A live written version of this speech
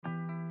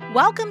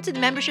Welcome to the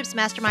Memberships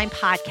Mastermind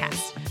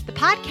podcast, the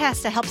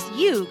podcast that helps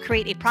you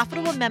create a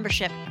profitable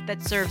membership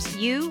that serves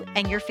you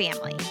and your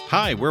family.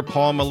 Hi, we're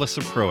Paul and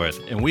Melissa Pruitt,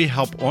 and we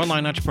help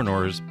online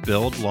entrepreneurs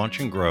build, launch,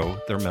 and grow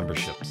their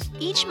memberships.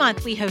 Each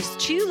month, we host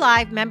 2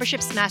 live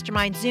Memberships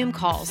Mastermind Zoom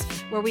calls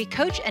where we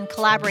coach and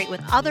collaborate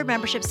with other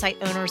membership site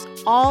owners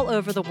all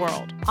over the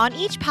world. On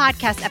each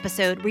podcast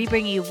episode, we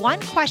bring you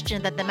one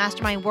question that the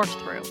mastermind worked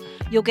through.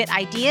 You'll get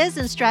ideas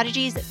and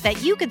strategies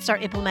that you can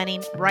start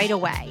implementing right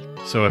away.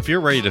 So if you're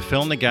ready to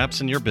fill in the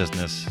gaps in your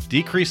business,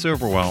 decrease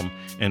overwhelm,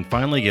 and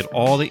finally get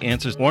all the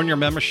answers on your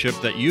membership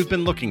that you've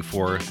been looking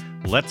for,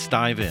 let's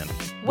dive in.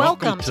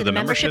 Welcome to the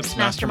Memberships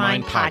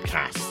Mastermind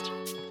podcast.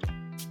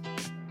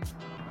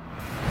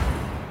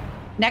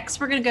 Next,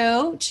 we're going to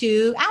go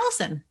to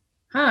Allison.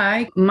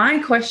 Hi, my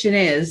question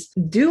is,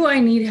 do I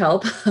need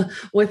help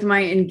with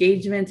my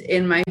engagement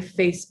in my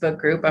Facebook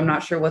group? I'm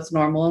not sure what's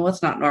normal and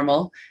what's not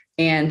normal.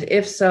 And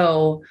if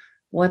so,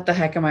 what the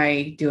heck am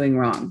I doing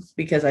wrong?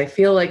 Because I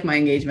feel like my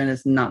engagement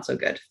is not so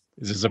good.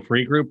 Is this a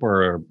free group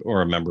or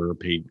a member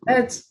paid group?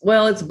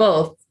 It's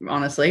both,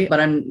 honestly, but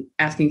I'm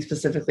asking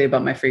specifically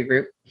about my free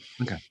group.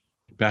 Okay.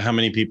 About how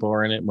many people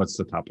are in it? What's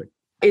the topic?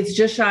 It's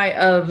just shy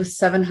of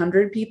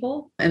 700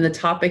 people. And the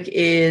topic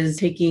is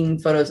taking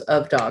photos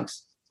of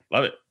dogs.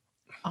 Love it.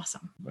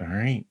 Awesome. All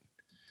right.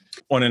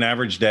 On an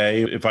average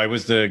day, if I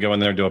was to go in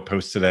there and do a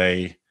post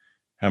today,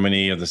 how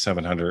many of the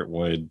 700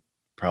 would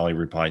probably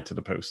reply to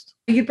the post?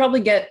 You'd probably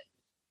get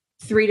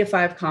 3 to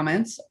 5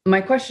 comments.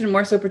 My question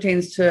more so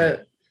pertains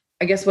to,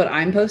 I guess, what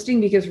I'm posting,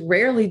 because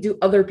rarely do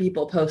other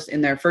people post in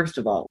there, first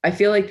of all. I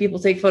feel like people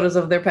take photos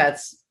of their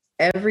pets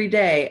every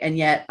day, and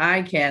yet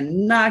I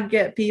cannot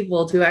get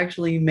people to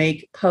actually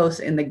make posts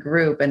in the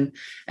group. And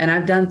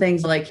I've done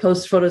things like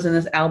post photos in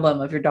this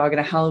album of your dog in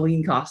a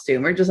Halloween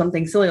costume or just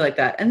something silly like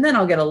that. And then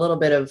I'll get a little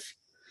bit of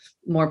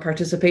more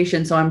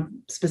participation. So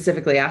I'm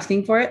specifically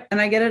asking for it and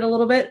I get it a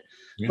little bit.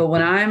 Yeah. But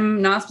when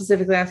I'm not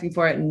specifically asking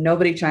for it,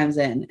 nobody chimes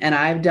in. And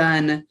I've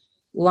done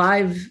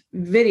live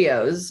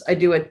videos. I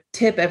do a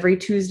tip every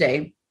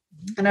Tuesday,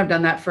 and I've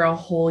done that for a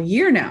whole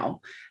year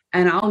now.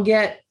 And I'll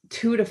get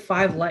 2 to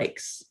 5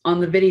 likes on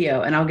the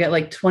video, and I'll get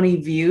like 20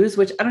 views,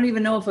 which I don't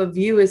even know if a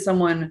view is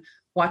someone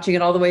watching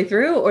it all the way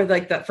through or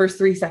like that first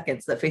 3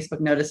 seconds that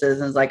Facebook notices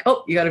and is like,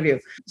 oh, you got a view.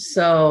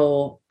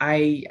 So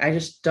I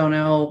just don't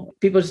know.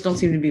 People just don't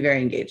seem to be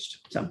very engaged.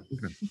 So.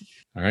 Okay.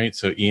 All right.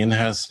 So Ian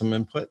has some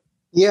input.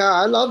 Yeah,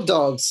 I love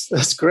dogs.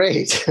 That's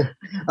great.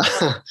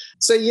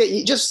 So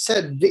you just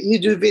said you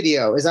do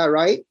video. Is that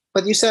right?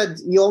 But you said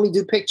you only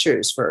do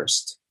pictures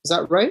first. Is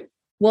that right?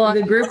 Well,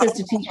 the group is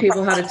to teach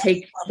people how to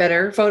take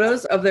better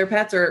photos of their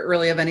pets or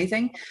really of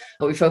anything.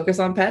 But we focus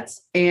on pets.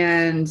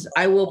 And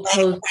I will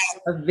post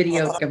a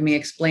video of me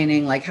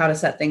explaining like how to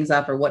set things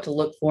up or what to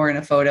look for in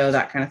a photo,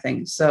 that kind of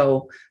thing.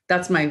 So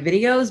that's my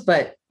videos.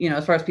 But,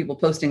 as far as people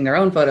posting their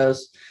own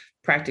photos,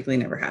 practically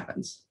never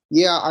happens.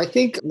 Yeah, I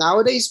think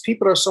nowadays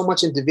people are so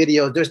much into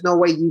video. There's no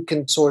way you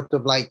can sort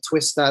of like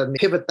twist that and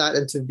pivot that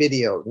into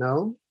video.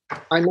 No,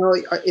 I know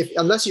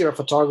unless you're a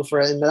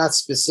photographer and that's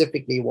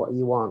specifically what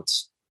you want.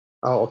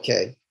 Oh,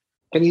 okay.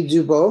 Can you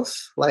do both?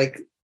 Like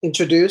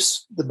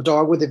introduce the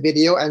dog with a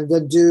video and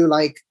then do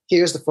like,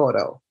 here's the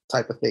photo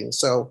type of thing.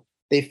 So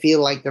they feel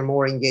like they're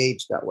more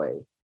engaged that way.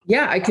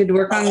 Yeah, I could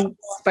work on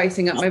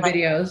spicing up my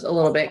videos a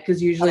little bit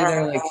because usually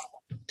they're like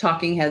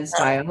talking head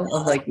style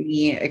of like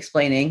me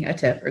explaining a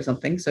tip or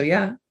something. So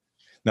yeah.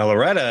 Now,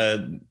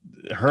 Loretta,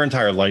 her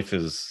entire life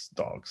is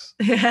dogs.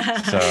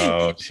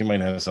 So she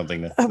might have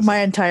something to my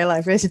entire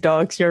life is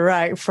dogs. You're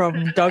right.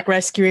 From dog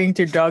rescuing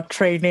to dog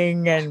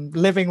training and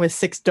living with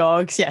 6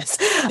 dogs. Yes.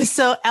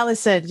 So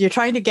Allison, you're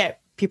trying to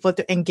get people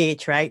to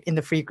engage, right? In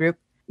the free group.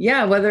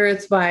 Yeah, whether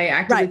it's by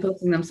actively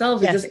posting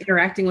themselves or just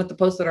interacting with the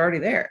posts that are already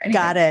there.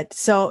 Anything. Got it.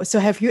 So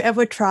have you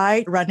ever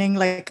tried running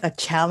like a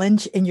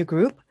challenge in your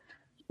group?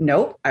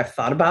 Nope. I've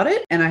thought about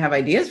it and I have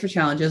ideas for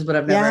challenges, but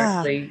I've never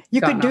actually. You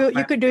could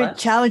do a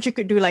challenge. You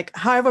could do like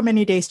however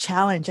many days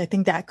challenge. I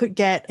think that could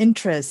get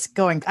interest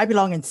going. I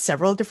belong in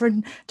several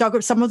different dog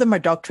groups. Some of them are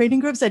dog training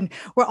groups, and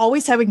we're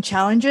always having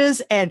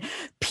challenges, and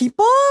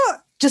people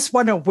just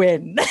want to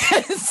win.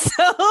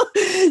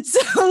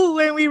 So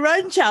when we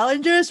run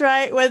challenges,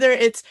 right, whether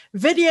it's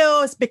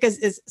videos,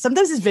 because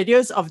sometimes it's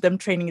videos of them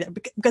training,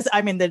 because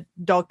I'm in the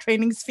dog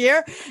training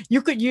sphere,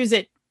 you could use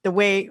it the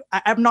way,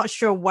 I'm not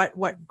sure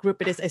what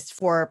group it is. It's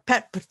for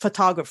pet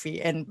photography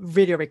and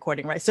video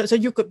recording, right? So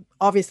you could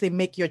obviously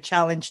make your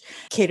challenge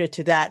cater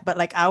to that. But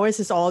like ours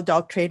is all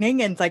dog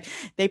training, and like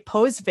they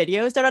post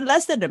videos that are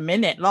less than a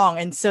minute long.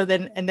 And so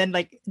then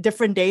like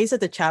different days of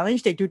the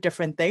challenge, they do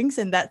different things.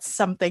 And that's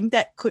something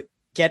that could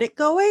get it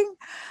going.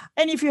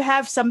 And if you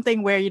have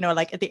something where,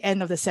 like at the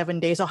end of the 7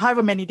 days or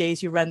however many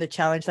days you run the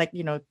challenge, like,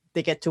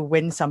 they get to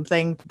win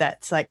something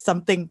that's like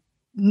something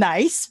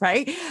nice,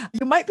 right?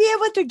 You might be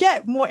able to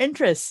get more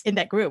interest in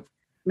that group.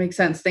 Makes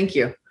sense. Thank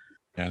you.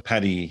 Yeah,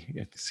 Patty,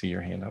 I see your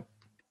hand up.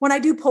 When I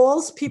do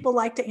polls, people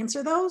like to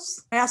answer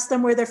those. I ask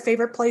them where their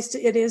favorite place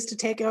it is to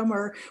take them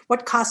or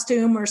what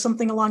costume or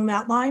something along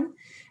that line.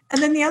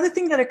 And then the other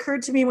thing that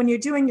occurred to me when you're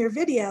doing your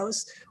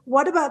videos,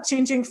 what about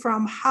changing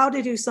from how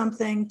to do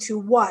something to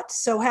what?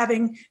 So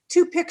having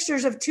 2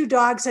 pictures of 2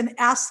 dogs and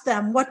ask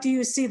them, what do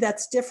you see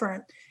that's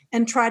different?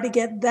 And try to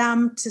get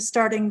them to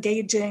start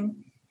engaging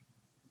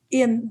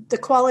in the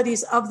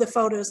qualities of the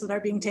photos that are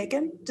being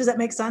taken. Does that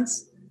make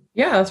sense?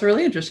 Yeah, that's a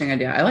really interesting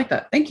idea. I like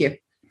that. Thank you.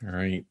 All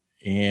right.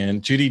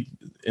 And Judy,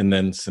 and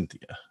then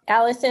Cynthia.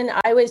 Allison,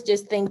 I was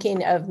just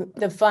thinking of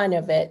the fun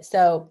of it.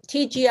 So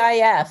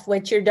TGIF,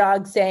 what's your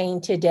dog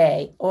saying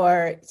today?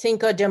 Or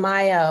Cinco de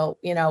Mayo,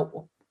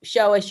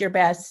 show us your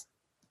best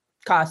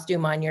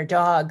costume on your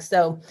dog.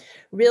 So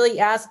really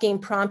asking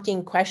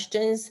prompting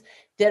questions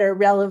that are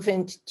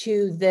relevant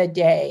to the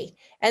day.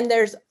 And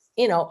there's,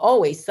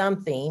 always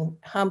something.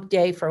 Hump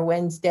day for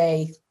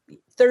Wednesday,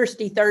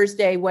 Thirsty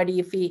Thursday, what do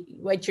you feed?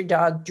 What's your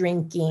dog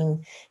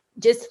drinking?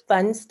 Just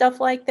fun stuff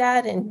like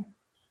that. And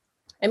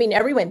I mean,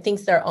 everyone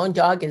thinks their own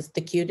dog is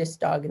the cutest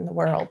dog in the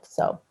world.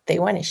 So they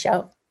want to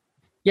show.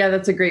 Yeah,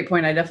 that's a great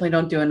point. I definitely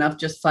don't do enough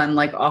just fun,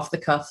 like off the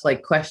cuff,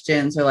 like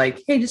questions or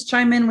like, hey, just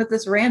chime in with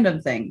this random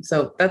thing.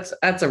 So that's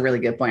a really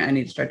good point. I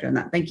need to start doing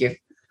that. Thank you.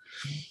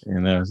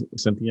 And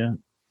Cynthia?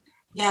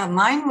 Yeah,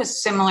 mine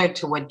was similar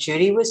to what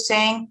Judy was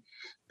saying,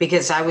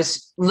 because I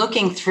was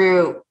looking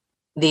through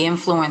the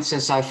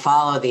influencers I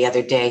follow the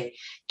other day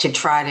to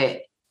try to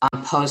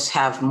posts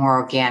have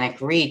more organic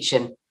reach.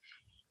 And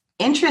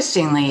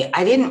interestingly,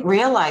 I didn't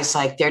realize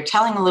like they're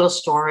telling a little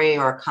story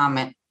or a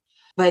comment,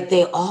 but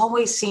they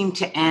always seem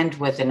to end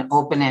with an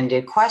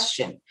open-ended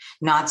question,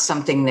 not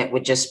something that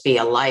would just be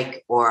a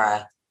like or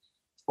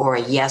a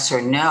yes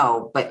or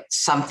no, but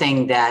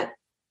something that,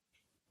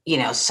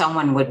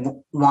 someone would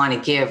want to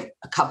give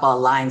a couple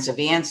of lines of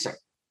answer.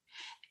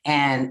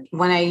 And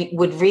when I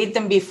would read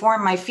them before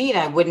in my feed,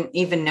 I wouldn't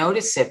even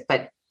notice it.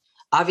 But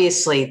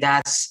obviously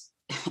that's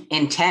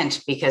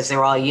intent because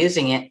they're all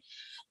using it.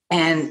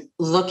 And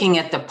looking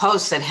at the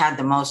posts that had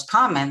the most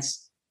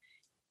comments,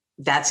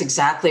 that's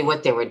exactly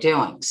what they were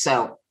doing.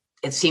 So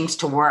it seems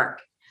to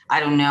work. I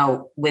don't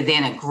know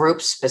within a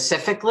group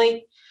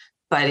specifically,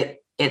 but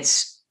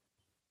it's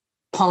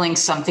pulling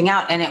something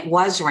out. And it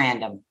was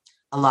random,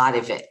 a lot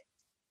of it.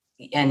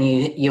 And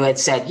you had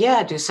said,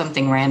 yeah, do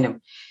something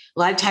random. A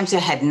lot of times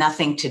it had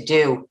nothing to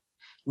do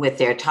with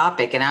their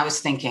topic. And I was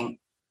thinking,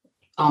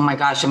 oh my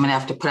gosh, I'm going to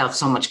have to put out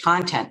so much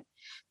content.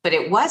 But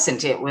it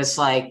wasn't. It was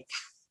like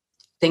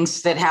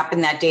things that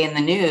happened that day in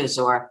the news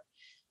or,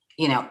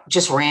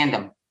 just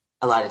random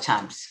a lot of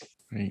times.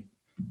 Great.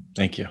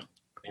 Thank you.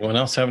 Anyone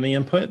else have any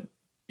input?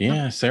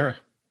 Yeah, Sarah.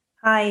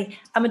 Hi,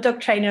 I'm a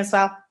dog trainer as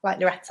well, like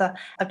Loretta.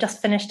 I've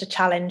just finished a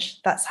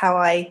challenge. That's how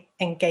I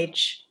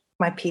engage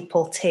my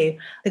people too.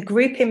 The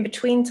group in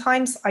between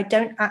times, I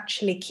don't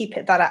actually keep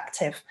it that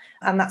active.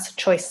 And that's a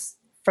choice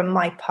from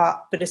my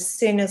part. But as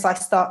soon as I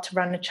start to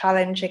run a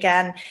challenge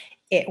again,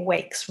 it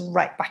wakes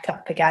right back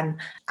up again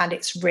and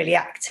it's really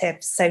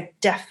active. So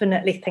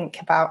definitely think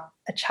about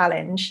a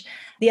challenge.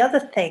 The other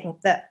thing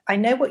that I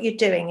know what you're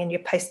doing and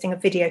you're posting a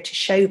video to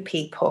show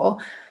people,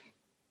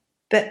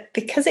 but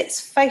because it's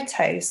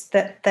photos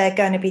that they're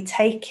going to be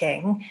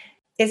taking,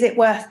 is it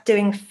worth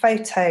doing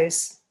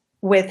photos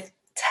with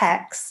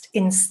text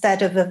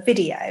instead of a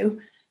video?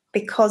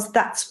 Because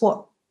that's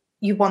what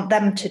you want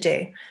them to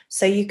do.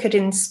 So you could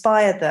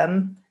inspire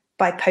them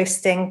by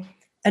posting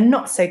a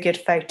not so good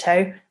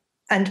photo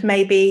and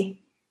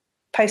maybe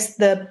post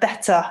the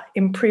better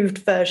improved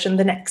version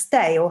the next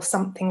day or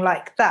something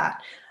like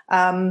that,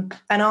 and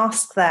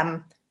ask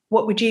them,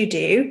 what would you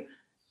do?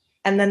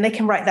 And then they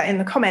can write that in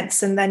the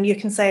comments and then you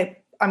can say,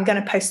 I'm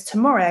going to post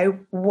tomorrow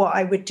what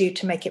I would do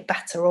to make it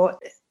better, or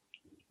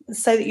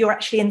so that you're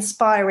actually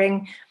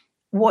inspiring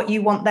what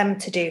you want them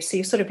to do. So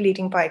you're sort of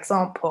leading by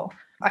example.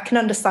 I can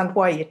understand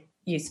why you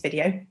use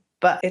video,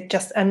 but it's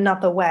just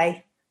another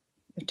way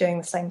of doing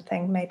the same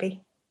thing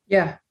maybe.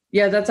 Yeah,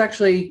 that's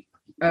actually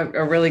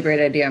a really great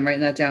idea. I'm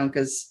writing that down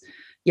because,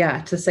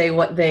 to say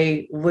what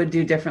they would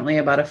do differently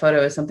about a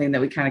photo is something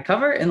that we kind of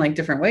cover in like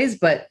different ways,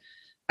 but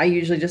I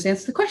usually just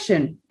answer the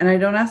question and I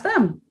don't ask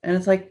them. And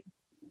it's like,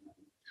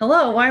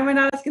 hello, why am I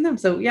not asking them?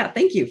 So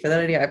thank you for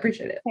that idea. I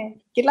appreciate it. Okay.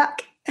 Good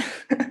luck.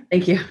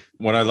 Thank you.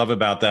 What I love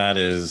about that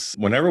is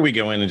whenever we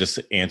go in and just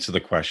answer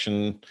the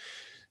question,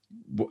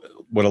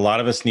 what a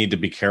lot of us need to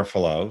be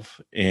careful of,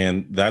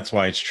 and that's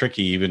why it's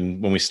tricky even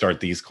when we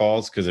start these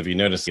calls, because if you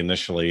notice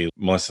initially,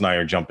 Melissa and I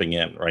are jumping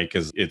in, right?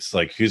 Because it's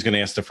like, who's going to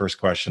ask the first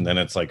question? Then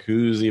it's like,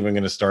 who's even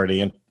going to start,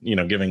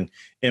 giving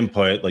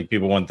input? Like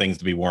people want things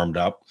to be warmed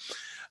up.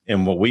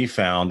 And what we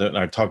found, and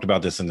I talked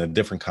about this in a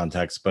different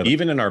context, but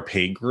even in our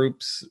paid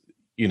groups,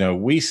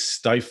 we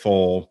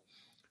stifle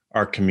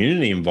our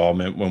community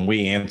involvement when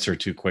we answer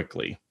too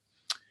quickly.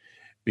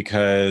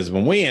 Because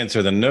when we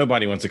answer, then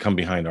nobody wants to come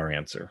behind our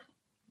answer.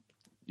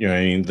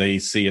 They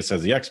see us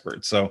as the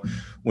expert. So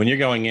when you're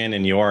going in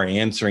and you are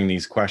answering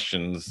these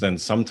questions, then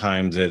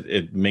sometimes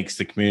it makes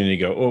the community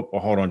go, oh,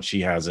 well, hold on,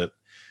 she has it.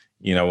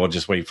 We'll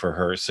just wait for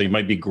her. So you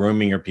might be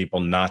grooming your people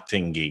not to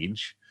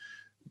engage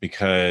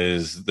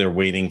because they're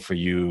waiting for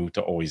you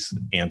to always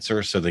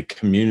answer. So the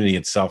community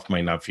itself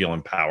might not feel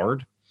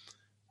empowered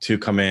to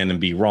come in and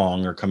be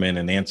wrong or come in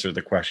and answer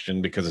the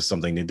question because of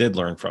something they did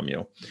learn from you.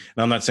 And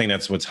I'm not saying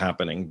that's what's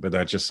happening, but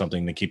that's just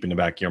something to keep in the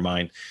back of your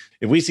mind.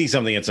 If we see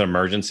something that's an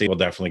emergency, we'll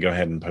definitely go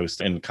ahead and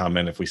post and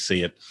comment if we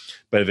see it.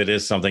 But if it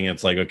is something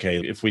that's like, okay,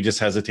 if we just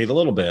hesitate a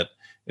little bit,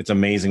 it's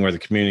amazing where the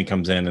community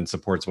comes in and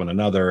supports one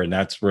another. And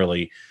that's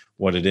really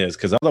what it is.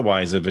 Because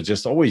otherwise, if it's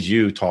just always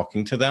you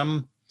talking to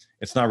them,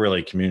 it's not really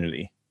a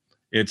community.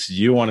 It's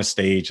you on a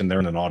stage and they're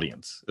in an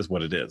audience is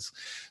what it is.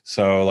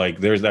 So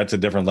like that's a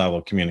different level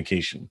of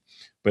communication.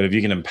 But if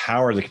you can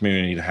empower the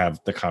community to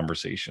have the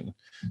conversation.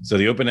 So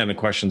the open-ended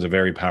questions are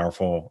very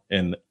powerful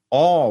in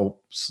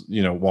all,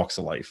 walks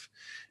of life.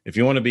 If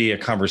you want to be a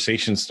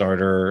conversation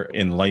starter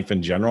in life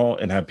in general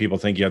and have people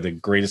think you have the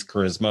greatest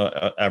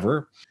charisma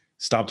ever,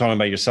 stop talking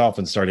about yourself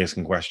and start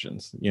asking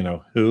questions.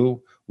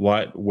 Who,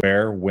 what,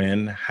 where,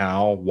 when,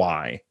 how,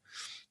 why,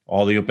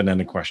 all the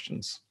open-ended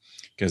questions.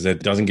 Because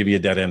it doesn't give you a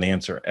dead-end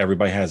answer.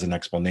 Everybody has an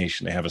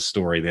explanation. They have a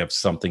story. They have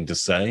something to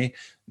say,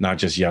 not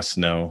just yes,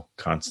 no,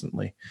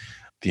 constantly.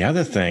 The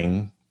other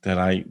thing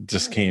that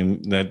just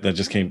came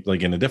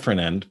like in a different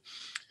end,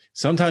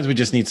 sometimes we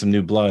just need some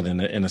new blood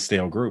in a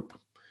stale group.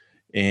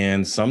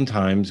 And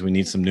sometimes we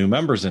need some new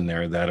members in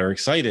there that are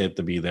excited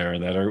to be there,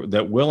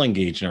 that will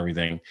engage in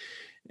everything.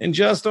 And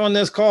just on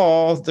this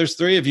call, there's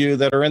 3 of you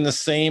that are in the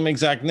same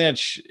exact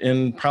niche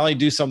and probably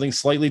do something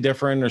slightly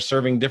different or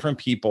serving different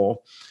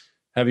people.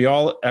 Have you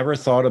all ever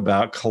thought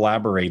about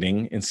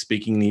collaborating and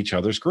speaking to each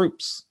other's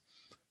groups?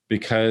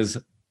 Because,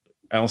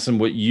 Allison,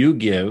 what you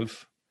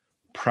give,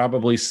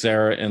 probably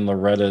Sarah and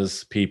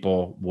Loretta's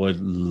people would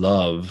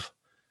love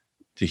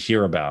to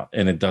hear about,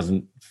 and it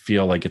doesn't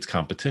feel like it's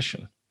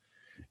competition.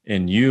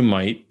 And you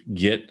might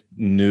get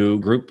new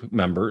group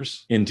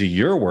members into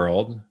your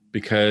world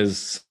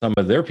because some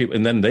of their people,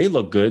 and then they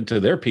look good to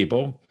their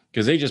people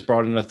because they just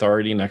brought an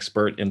authority, an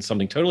expert in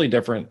something totally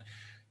different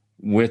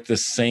with the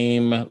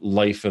same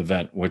life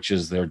event, which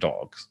is their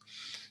dogs.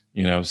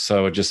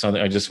 So it just something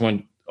I just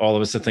want all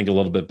of us to think a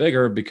little bit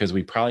bigger, because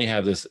we probably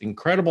have this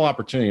incredible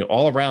opportunity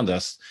all around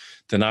us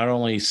to not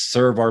only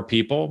serve our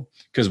people,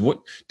 because what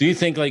do you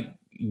think, like,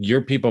 your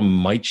people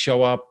might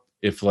show up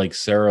if like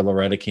Sarah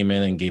Loretta came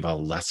in and gave a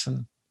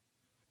lesson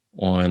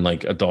on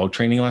like a dog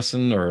training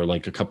lesson or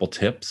like a couple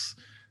tips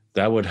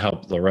that would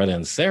help Loretta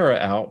and Sarah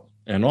out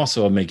and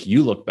also make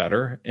you look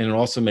better and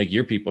also make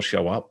your people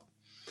show up.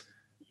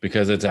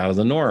 Because it's out of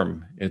the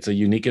norm. It's a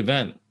unique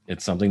event.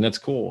 It's something that's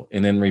cool.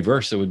 And in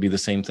reverse, it would be the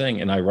same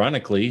thing. And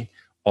ironically,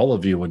 all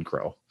of you would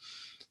grow,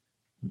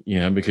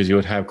 because you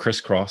would have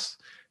crisscross.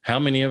 How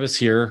many of us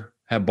here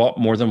have bought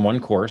more than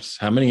one course?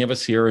 How many of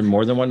us here in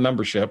more than one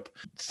membership?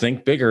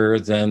 Think bigger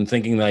than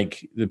thinking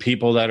like the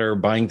people that are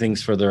buying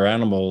things for their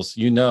animals,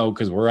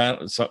 because we're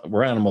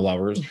animal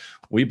lovers.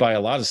 We buy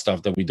a lot of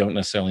stuff that we don't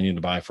necessarily need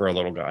to buy for our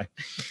little guy.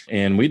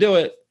 And we do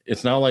it.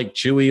 It's not like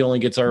Chewy only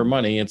gets our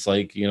money. It's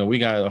like, we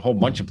got a whole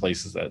bunch of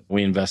places that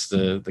we invest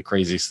the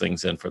craziest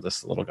things in for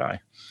this little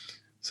guy.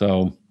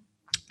 So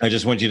I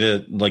just want you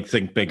to like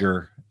think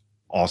bigger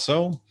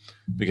also,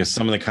 because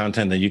some of the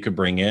content that you could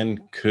bring in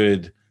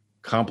could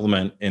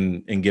complement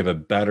and give a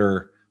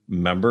better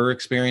member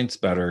experience,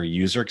 better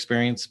user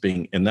experience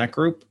being in that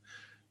group.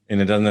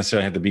 And it doesn't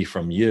necessarily have to be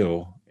from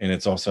you. And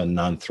it's also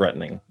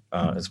non-threatening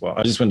as well.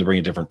 I just wanted to bring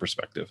a different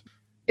perspective.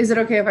 Is it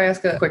okay if I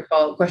ask a quick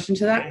follow-up question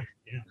to that?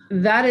 Yeah.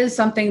 That is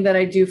something that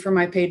I do for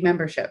my paid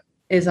membership,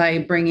 is I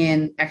bring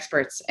in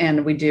experts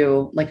and we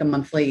do like a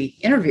monthly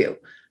interview.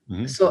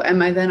 Mm-hmm. So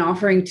am I then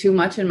offering too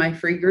much in my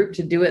free group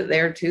to do it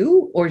there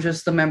too? Or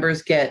just the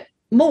members get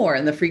more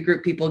and the free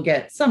group people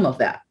get some of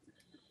that?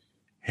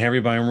 Hey,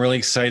 everybody, I'm really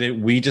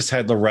excited. We just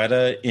had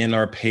Loretta in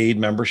our paid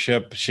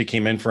membership. She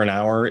came in for an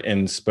hour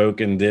and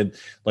spoke and did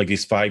like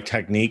these 5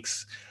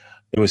 techniques.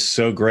 It was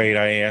so great.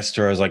 I asked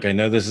her, I was like, I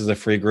know this is a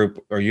free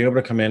group. Are you able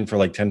to come in for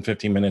like 10,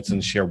 15 minutes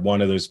and share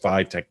one of those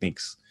 5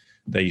 techniques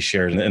that you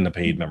shared in the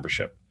paid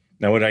membership?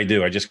 Now, what did I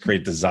do? I just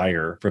create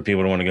desire for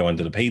people to want to go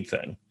into the paid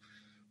thing.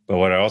 But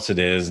what I also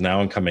did is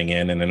now I'm coming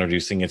in and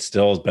introducing it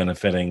still is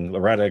benefiting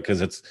Loretta, because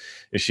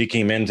if she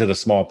came into the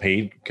small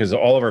paid, because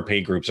all of our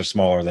paid groups are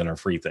smaller than our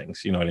free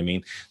things. You know what I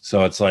mean?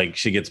 So it's like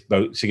she gets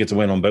a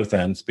win on both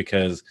ends,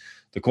 because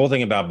the cool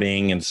thing about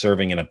being and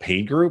serving in a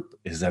paid group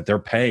is that they're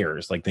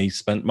payers. Like, they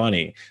spent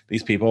money.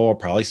 These people will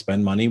probably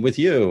spend money with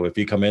you if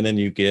you come in and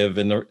you give.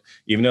 And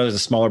even though there's a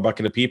smaller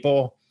bucket of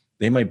people,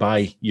 they might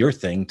buy your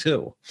thing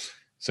too.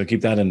 So keep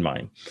that in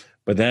mind.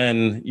 But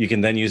then you can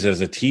then use it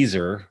as a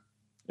teaser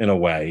in a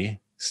way,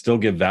 still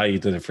give value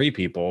to the free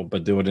people,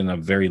 but do it in a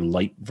very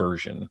light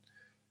version.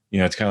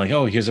 It's kind of like,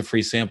 oh, here's a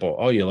free sample.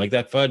 Oh, you like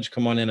that fudge?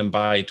 Come on in and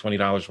buy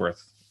 $20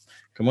 worth.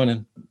 Come on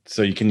in.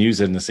 So you can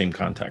use it in the same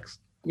context.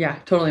 Yeah,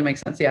 totally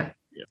makes sense. Yeah.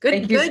 Good.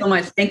 Thank you so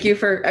much. Thank you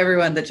for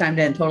everyone that chimed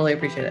in. Totally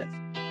appreciate it.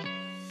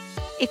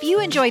 If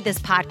you enjoyed this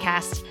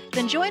podcast,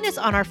 then join us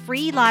on our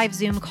free live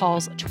Zoom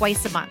calls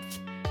twice a month.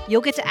 You'll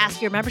get to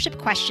ask your membership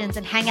questions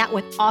and hang out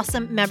with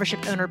awesome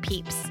membership owner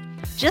peeps.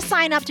 Just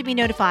sign up to be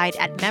notified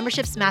at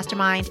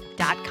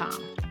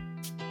membershipsmastermind.com.